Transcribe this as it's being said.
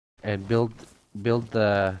and build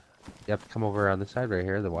the. You have to come over on this side right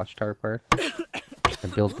here, the watchtower part,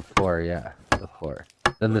 and build the floor. Yeah, the floor.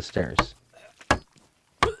 Then the stairs.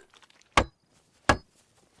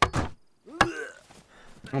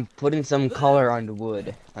 I'm putting some color on the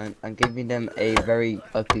wood. I'm giving them a very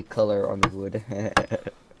ugly color on the wood.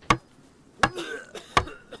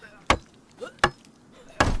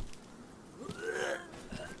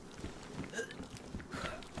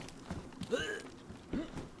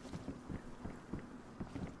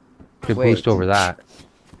 Could Wait, boost over that.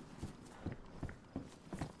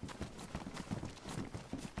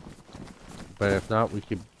 But if not, we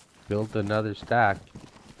could build another stack.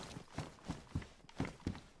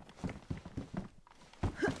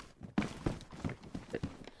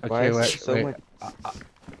 why Okay, is there wait, so wait. much?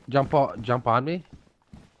 Jump on me.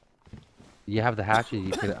 You have the hatchet.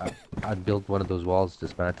 You can unbuild one of those walls,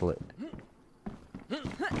 dismantle it.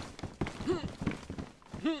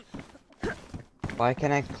 Why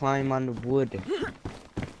can't I climb on the wood?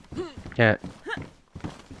 Can't.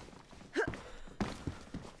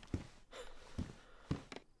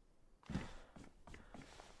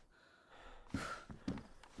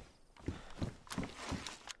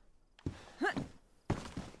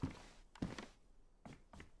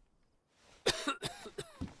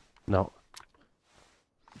 No.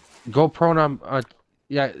 Go prone on.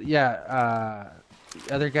 Yeah, yeah.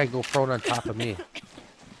 The other guy go prone on top of me.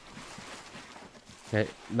 Okay.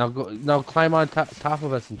 Now go. Now climb on top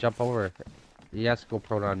of us and jump over. He has to go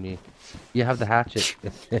prone on me. You have the hatchet.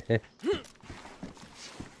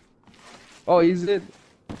 Oh, he's in.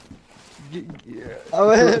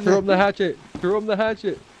 Throw him the hatchet. Throw him the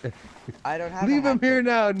hatchet. I don't have Leave a him hatchet. here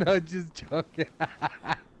now. No, just joking.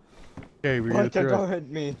 Okay, we're gonna throw Don't it. hit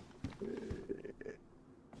me.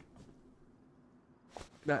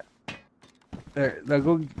 Not, there. Now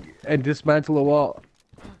go and dismantle a wall.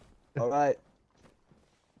 Alright.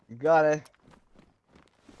 You got it.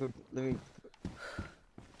 Let me.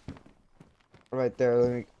 Right there,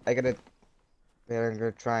 let me. I gotta. I'm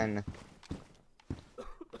gonna try and.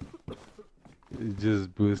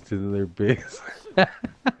 Just boosting their base.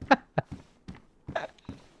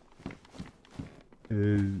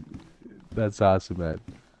 That's awesome, man.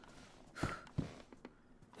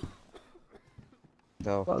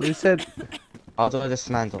 So. Well, they said, Also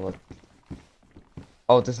dismantle it.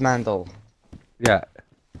 Oh, dismantle. yeah.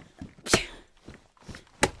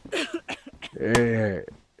 Eh,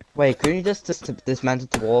 Wait, couldn't you just dismantle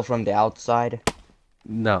the wall from the outside?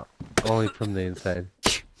 no, only from the inside.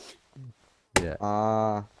 Yeah.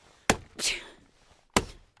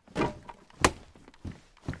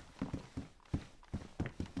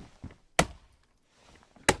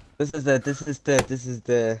 This is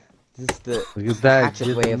the Look at that, hatchet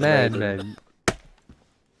you're way the of man, raiding. man.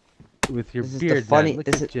 With your This is the beard, funny. man. Look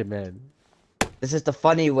at you, man. This is the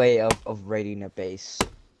funny way of raiding a base.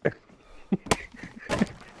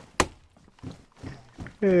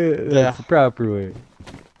 That's the proper way.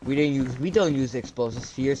 We don't use explosive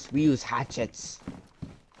spheres. We use hatchets.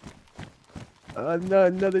 Oh no,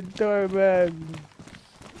 another door, man.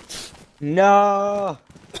 No.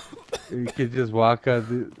 You could just walk on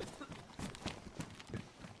the.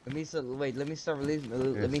 Let me start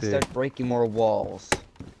That's it. breaking more walls.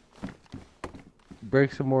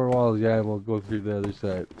 Break some more walls, yeah, and we'll go through the other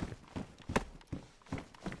side.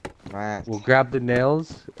 Right. We'll grab the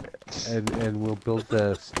nails, and we'll build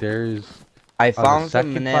the stairs. I On the found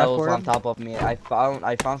some second nails on platform? top of me. I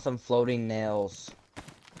found some floating nails.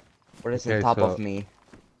 What is on Okay, top so of me?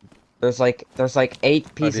 There's like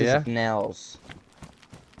 8 pieces yeah? of nails.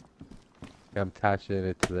 I'm attaching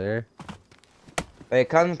it to there. Wait,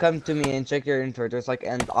 come to me and check your inventory. There's like,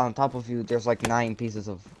 and on top of you, there's like 9 pieces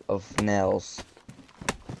of nails.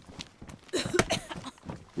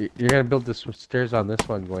 You're gonna build the stairs on this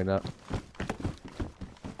one going up.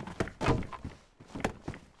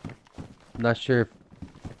 Not sure if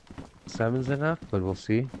 7's enough, but we'll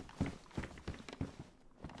see.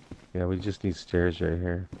 Yeah, we just need stairs right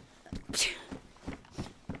here.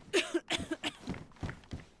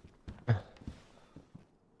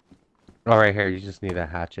 Oh, right here, you just need a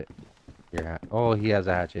hatchet. Oh, he has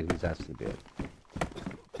a hatchet. He's asking to do it.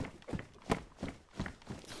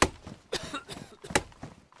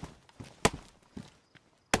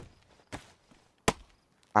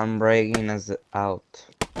 I'm breaking us out.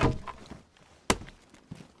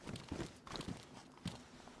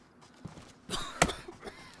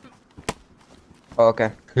 Oh,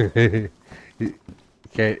 okay.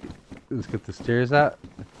 Okay, let's get the stairs out.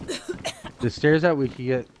 The stairs out we can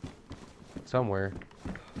get somewhere.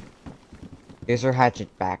 Here's your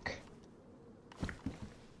hatchet back.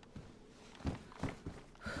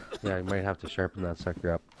 Yeah, you might have to sharpen that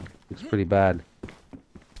sucker up. Looks pretty bad.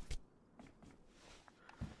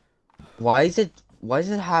 Why is it? Why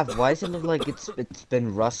does it have? Why does it look like it's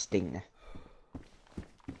been rusting?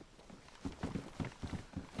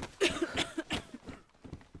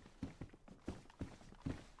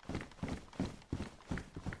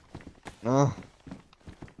 Oh,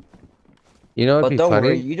 You know, it'd but be don't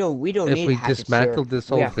worry. funny We don't if need we hatchets here. dismantled this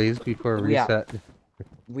We whole have phase before we have reset.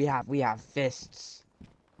 we have fists.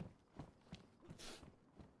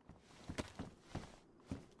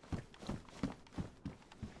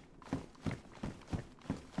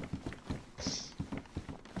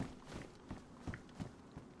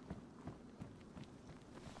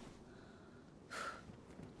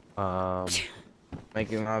 Um, Make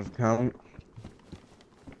him have count.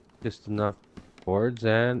 just enough boards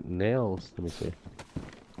and nails. Let me see.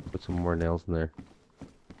 Put some more nails in there.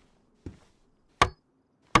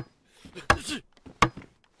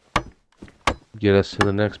 Get us to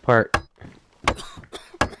the next part.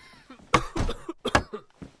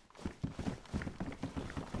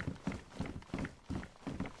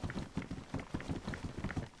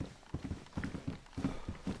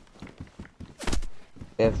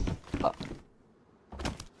 If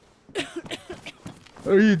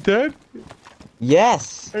Are you dead?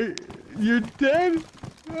 yes, You're dead?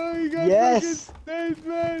 Oh, you got yes. fucking sniped,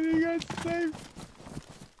 man. You got sniped.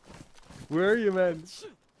 Where are you, man?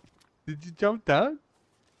 Did you jump down?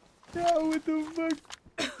 No, what the fuck?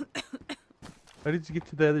 How did you get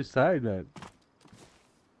to the other side, man?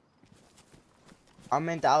 I'm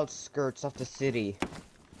in the outskirts of the city.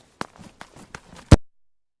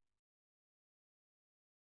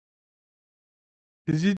 Did you